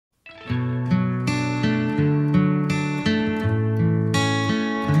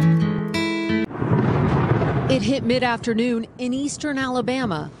It hit mid-afternoon in eastern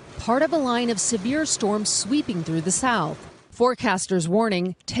Alabama, part of a line of severe storms sweeping through the south. Forecasters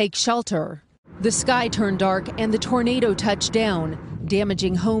warning, take shelter. The sky turned dark and the tornado touched down,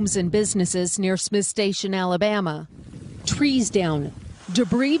 damaging homes and businesses near Smith Station, Alabama. Trees down,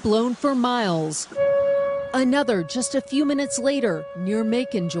 debris blown for miles. Another just a few minutes later near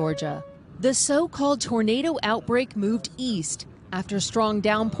Macon, Georgia. The so-called tornado outbreak moved east after strong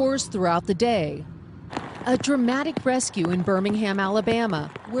downpours throughout the day. A dramatic rescue in Birmingham,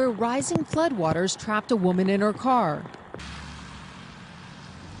 Alabama, where rising floodwaters trapped a woman in her car.